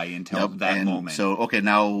could die until that moment. So,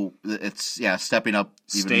 now it's, stepping up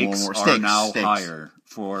even more. Stakes are now higher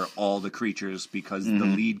for all the creatures because the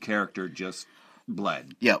lead character just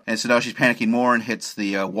bled. Yep. And so now she's panicking more and hits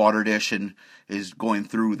the water dish and is going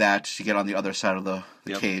through that to get on the other side of the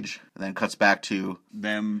cage. And then cuts back to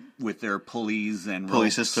them with their pulleys and pulley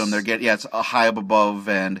ropes. System. It's high up above,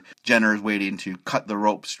 and Jenner's waiting to cut the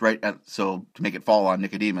ropes to make it fall on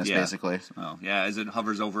Nicodemus, basically. Oh, yeah. As it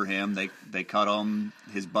hovers over him, they cut him.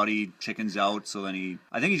 His buddy chickens out, so then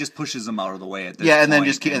I think he just pushes him out of the way at this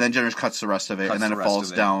point. And then Jenner cuts the rest of it, and then it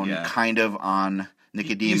falls down kind of on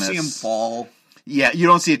Nicodemus. You see him fall. Yeah, you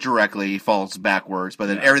don't see it directly. He falls backwards, but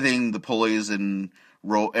then everything, the pulleys and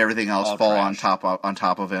everything else all fall on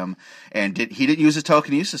top of him. And he didn't use his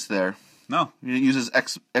telekinesis there. No, he didn't use his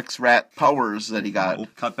X-rat powers that he got. We'll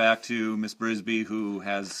cut back to Miss Brisby, who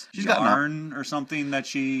has yarn or something that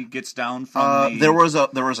she gets down from. There was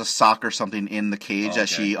a sock or something in the cage that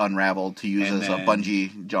she unraveled to use as a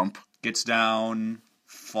bungee jump. Gets down,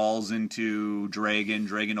 falls into Dragon.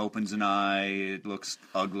 Dragon opens an eye. It looks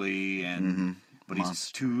ugly, and but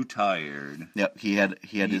he's too tired. Yep, he had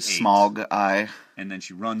his smog eye. And then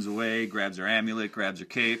she runs away, grabs her amulet, grabs her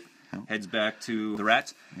cape, heads back to the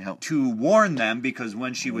rats to warn them, because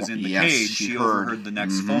when she was in the cage, she overheard the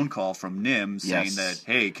next phone call from NIMH saying that,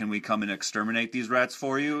 hey, can we come and exterminate these rats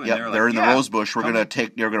for you? And they're in the rose bush.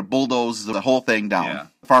 You're gonna bulldoze the whole thing down. Yeah.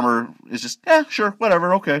 Farmer is just, sure,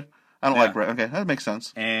 whatever, okay. I don't like rat. Okay, that makes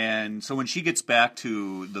sense. And so when she gets back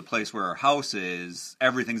to the place where her house is,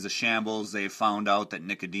 everything's a shambles. They found out that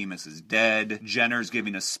Nicodemus is dead. Jenner's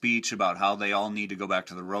giving a speech about how they all need to go back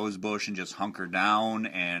to the rose bush and just hunker down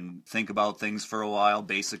and think about things for a while,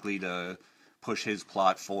 basically to push his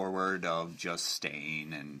plot forward of just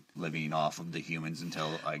staying and living off of the humans until,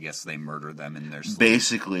 I guess, they murder them in their sleep.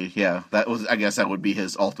 Basically, yeah. I guess that would be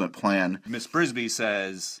his ultimate plan. Miss Brisby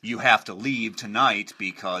says, you have to leave tonight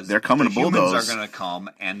because they're coming to bulldoze. Humans are going to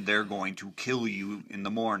come and they're going to kill you in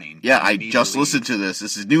the morning. Yeah, I just listened to this.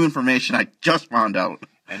 This is new information I just found out.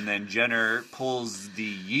 And then Jenner pulls the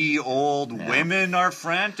ye old women are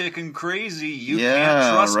frantic and crazy. You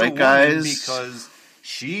can't trust a woman because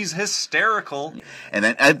she's hysterical. And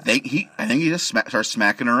then I think he just starts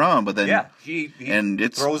smacking her on, but then he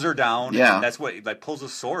throws her down. Yeah, and that's what he pulls a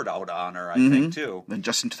sword out on her. I think too. Then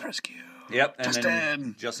Justin to the rescue. Yep, and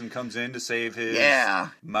then Justin comes in to save his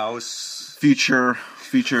mouse future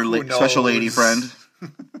special lady friend.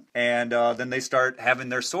 And then they start having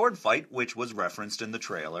their sword fight, which was referenced in the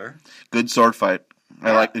trailer. Good sword fight.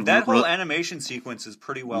 I like that whole animation sequence is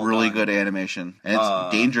pretty well really done. Good animation. And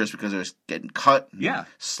it's dangerous because they're getting cut,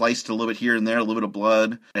 sliced a little bit here and there, a little bit of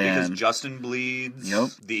blood. And because Justin bleeds. Yep.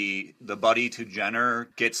 The buddy to Jenner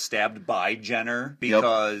gets stabbed by Jenner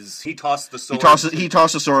because he tossed the sword. He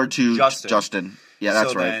tossed the sword to Justin. Yeah,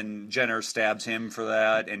 that's right. So then Jenner stabs him for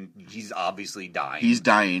that, and he's obviously dying. He's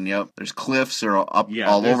dying, yep. There's cliffs all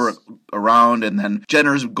over around, and then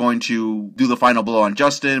Jenner's going to do the final blow on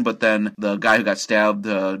Justin, but then the guy who got stabbed,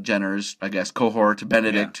 Jenner's, I guess, cohort,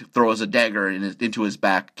 Benedict, throws a dagger into his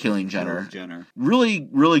back, killing Jenner. Really,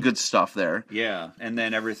 really good stuff there. Yeah, and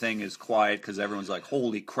then everything is quiet because everyone's like,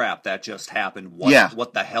 holy crap, that just happened.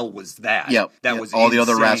 What the hell was that? Yep. That was all insane. The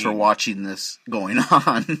other rats were watching this going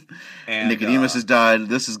on. And Nicodemus is died.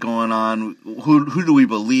 This is going on. Who do we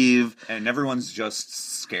believe? And everyone's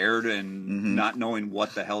just scared and not knowing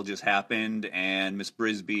what the hell just happened. And Miss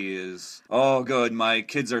Brisby is, oh, good, my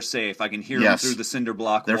kids are safe. I can hear them through the cinder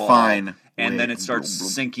block wall. They're fine. And then it starts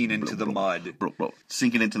sinking into the mud.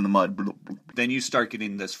 Sinking into the mud. Then you start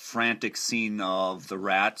getting this frantic scene of the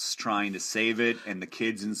rats trying to save it and the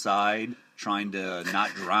kids inside trying to not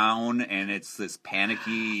drown, and it's this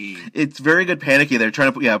panicky... It's very good panicky. They're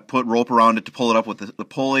trying to put rope around it to pull it up with the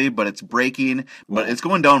pulley, but it's breaking, but it's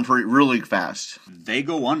going down really fast. They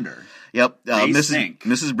go under. Yep. They sink.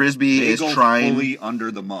 Mrs. Brisby is trying... fully under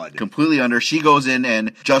the mud. Completely under. She goes in,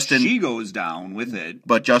 and Justin... She goes down with it.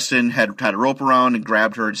 But Justin had a rope around and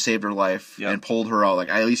grabbed her and saved her life and pulled her out.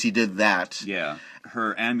 At least he did that. Yeah.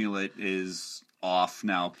 Her amulet is off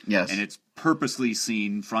now. Yes. And it's purposely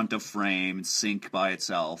seen front of frame, sink by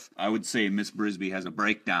itself. I would say Miss Brisby has a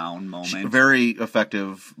breakdown moment. A very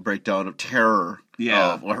effective breakdown of terror.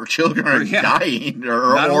 Yeah. Of her children are dying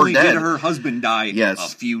or Not or only dead. did her husband die a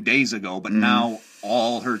few days ago, but now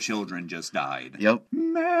all her children just died. Yep.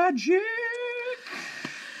 Magic!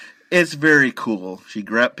 It's very cool. She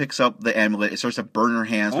picks up the amulet. It starts to burn her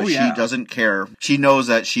hands, but she doesn't care. She knows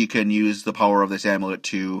that she can use the power of this amulet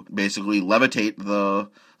to basically levitate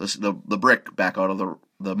the brick back out of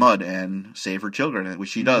the mud and save her children,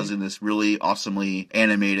 which she does in this really awesomely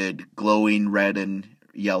animated, glowing red and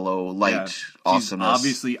yellow light awesomeness. She's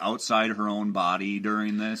obviously outside her own body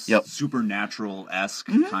during this supernatural-esque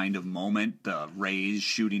kind of moment. The rays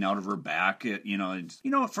shooting out of her back.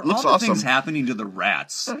 For all the things happening to the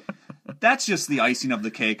rats, that's just the icing of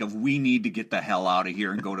the cake of we need to get the hell out of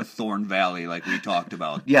here and go to Thorn Valley like we talked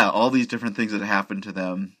about. Yeah, all these different things that happened to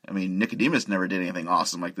them. I mean, Nicodemus never did anything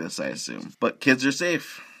awesome like this, I assume. But kids are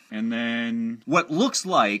safe. And then what looks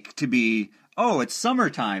like to be... Oh, it's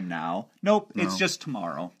summertime now. Nope, it's just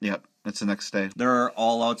tomorrow. Yep, it's the next day. They're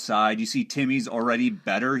all outside. You see Timmy's already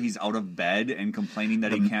better. He's out of bed and complaining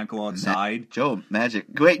that he can't go outside. Joe, magic.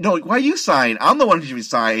 Wait, no, why are you sighing? I'm the one who should be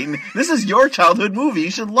sighing. This is your childhood movie.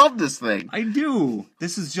 You should love this thing. I do.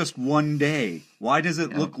 This is just one day. Why does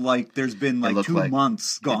it look like there's been 2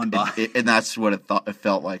 months gone by? And that's what it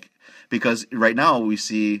felt like. Because right now we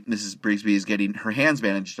see Mrs. Brisby is getting her hands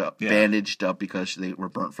bandaged up because they were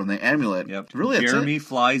burnt from the amulet. Yep. Really, Jeremy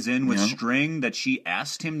flies in with string that she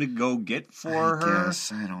asked him to go get for her.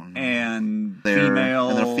 Guess, I don't know. And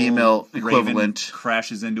the female equivalent equivalent.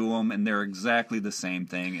 Crashes into them, and they're exactly the same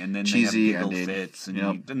thing. And then Cheesy they have giggle ending. fits, and,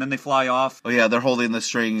 Yep. and then they fly off. Oh yeah, they're holding the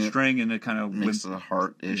string, And it kind of makes the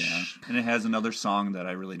heart-ish. Yeah. And it has another song that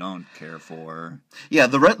I really don't care for. Yeah,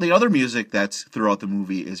 the other music that's throughout the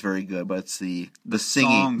movie is very good, but it's the singing.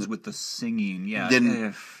 Songs with the singing, yeah.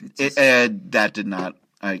 That did not.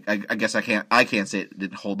 I guess I can't say it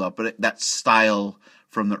didn't hold up, but that style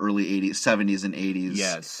from the early 80s, 70s and 80s.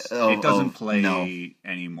 Yes. It doesn't play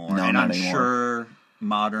anymore. No, and not I'm anymore. sure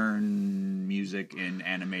modern music in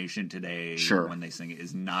animation today, Sure. when they sing it,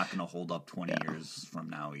 is not going to hold up 20 years from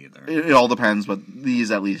now either. It all depends, but these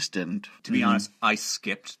at least didn't. To be honest, I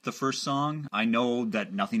skipped the first song. I know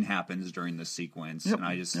that nothing happens during this sequence, and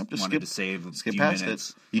I just wanted to save a few minutes.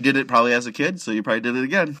 It. You did it probably as a kid, so you probably did it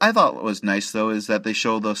again. I thought what was nice, though, is that they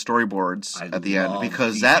show the storyboards at the end,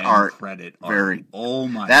 because that art, oh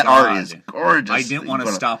my that God. art is gorgeous. I didn't want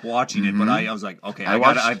to stop watching it, but I was like, okay, I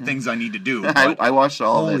have things I need to do. I watched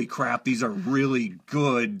all of it. Holy crap, these are really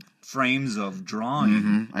good frames of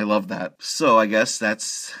drawing. I love that. So I guess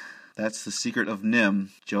that's the secret of NIMH.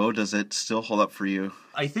 Joe, does it still hold up for you?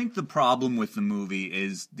 I think the problem with the movie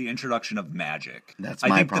is the introduction of magic. That's my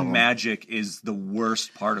problem. I think the magic is the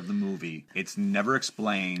worst part of the movie. It's never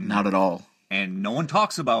explained. Not at all. And no one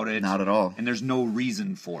talks about it. Not at all. And there's no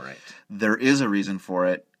reason for it. There is a reason for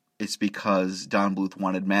it. It's because Don Bluth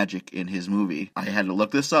wanted magic in his movie. I had to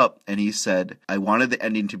look this up, and he said, I wanted the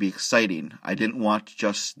ending to be exciting. I didn't want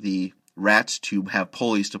just the rats to have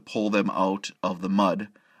pulleys to pull them out of the mud.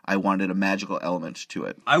 I wanted a magical element to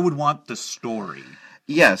it. I would want the story.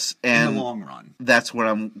 Yes, and in the long run. That's what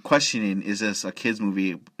I'm questioning. Is this a kid's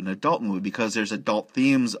movie, an adult movie? Because there's adult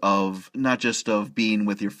themes of not just of being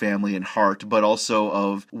with your family and heart, but also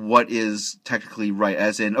of what is technically right.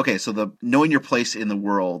 As in, okay, so the knowing your place in the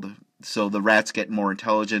world. So the rats get more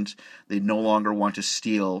intelligent. They no longer want to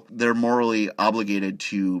steal. They're morally obligated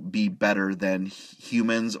to be better than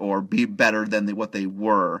humans or be better than what they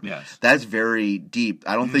were. Yes. That's very deep.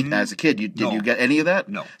 I don't think as a kid, did you get any of that?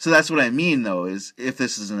 No. So that's what I mean, though, is if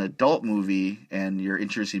this is an adult movie and you're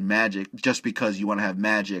interested in magic, just because you want to have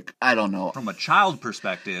magic, I don't know. From a child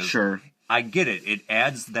perspective. Sure. I get it. It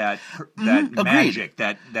adds that magic,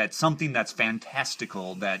 that something that's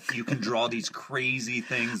fantastical, that you can draw these crazy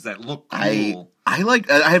things that look cool. I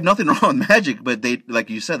have nothing wrong with magic, but they, like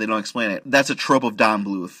you said, they don't explain it. That's a trope of Don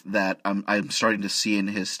Bluth that I'm starting to see in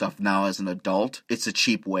his stuff now as an adult. It's a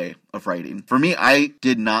cheap way of writing. For me, I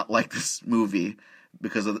did not like this movie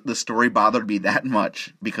because the story bothered me that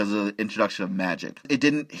much because of the introduction of magic. It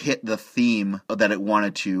didn't hit the theme that it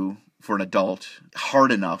wanted to for an adult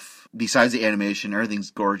hard enough. Besides the animation, everything's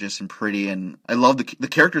gorgeous and pretty, and I love the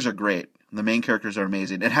characters are great. The main characters are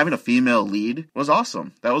amazing, and having a female lead was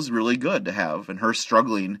awesome. That was really good to have, and her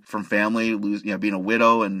struggling from family, being a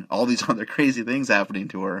widow, and all these other crazy things happening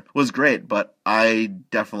to her was great. But I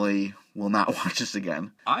definitely will not watch this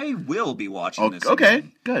again. I will be watching this. Okay,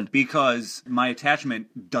 again, good. Because my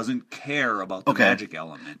attachment doesn't care about the magic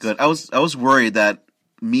elements. Good. I was worried that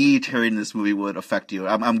me tearing this movie would affect you.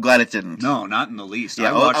 I'm glad it didn't. No, not in the least.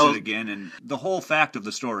 Yeah, I watched it again, and the whole fact of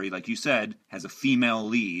the story, like you said, has a female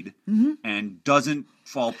lead and doesn't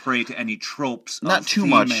fall prey to any tropes not of too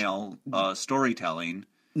female storytelling.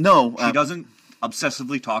 No. She doesn't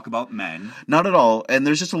obsessively talk about men. Not at all. And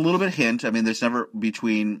there's just a little bit hint. I mean, there's never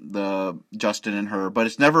between the Justin and her, but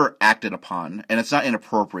it's never acted upon, and it's not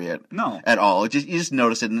inappropriate. No. At all. You just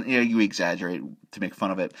notice it, and you exaggerate to make fun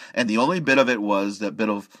of it. And the only bit of it was that bit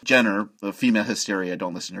of Jenner, the female hysteria,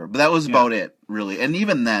 don't listen to her. But that was about it, really. And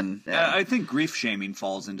even then... I think grief shaming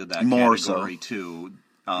falls into that more category, too.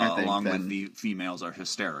 Along with the females are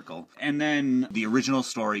hysterical. And then the original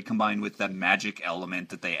story combined with the magic element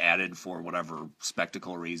that they added for whatever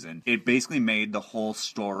spectacle reason, it basically made the whole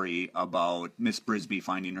story about Miss Brisby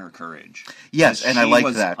finding her courage. Yes, and I like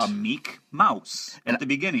that. She was a meek mouse at the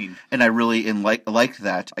beginning. And I really liked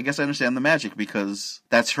that. I guess I understand the magic because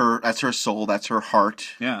that's her soul, that's her heart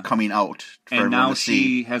coming out for everyone now to see.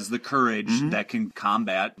 She has the courage that can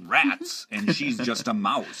combat rats, and she's just a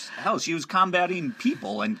mouse. Hell, she was combating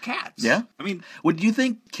people and cats. Yeah? I mean... Would you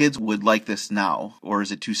think kids would like this now, or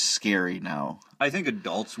is it too scary now? I think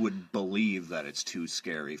adults would believe that it's too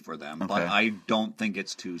scary for them, but I don't think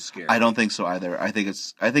it's too scary. I don't think so either. I think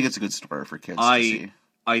it's a good story for kids to see.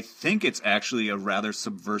 I think it's actually a rather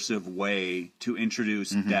subversive way to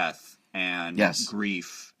introduce death and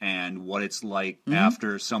grief and what it's like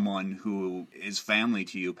after someone who is family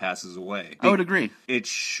to you passes away. I would agree. It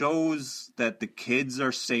shows that the kids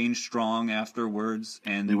are staying strong afterwards,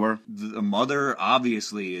 and the mother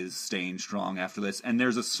obviously is staying strong after this, and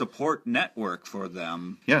there's a support network for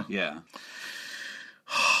them. Yeah. Yeah.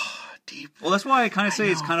 Deep. deep. Well, that's why I kind of say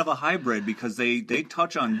it's kind of a hybrid, because they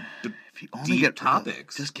touch on deep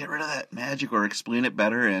topics. Just get rid of that magic or explain it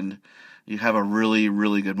better, and you have a really,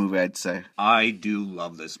 really good movie, I'd say. I do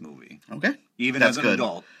love this movie. Okay. Even as an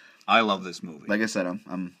adult, I love this movie. Like I said,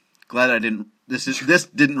 I'm glad I didn't... This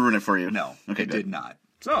didn't ruin it for you. No, okay, it did not.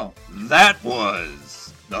 So, that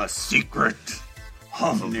was The Secret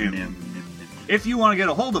of NIMH. If you want to get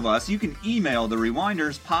a hold of us, you can email the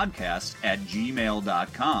Rewinders Podcast at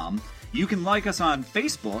gmail.com. You can like us on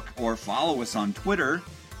Facebook or follow us on Twitter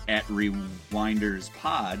at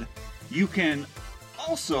RewindersPod. You can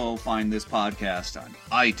also find this podcast on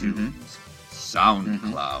iTunes,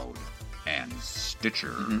 SoundCloud, and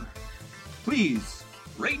Stitcher. Please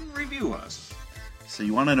rate and review us. So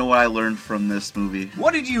you want to know what I learned from this movie?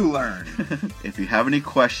 What did you learn? If you have any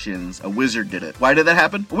questions, a wizard did it. Why did that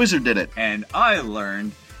happen? A wizard did it. And I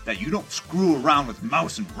learned that you don't screw around with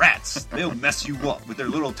mouse and rats. They'll mess you up with their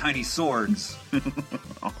little tiny swords.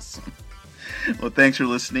 Awesome. Well, thanks for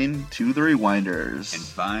listening to The Rewinders. And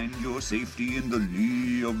find your safety in the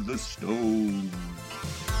lee of the stone.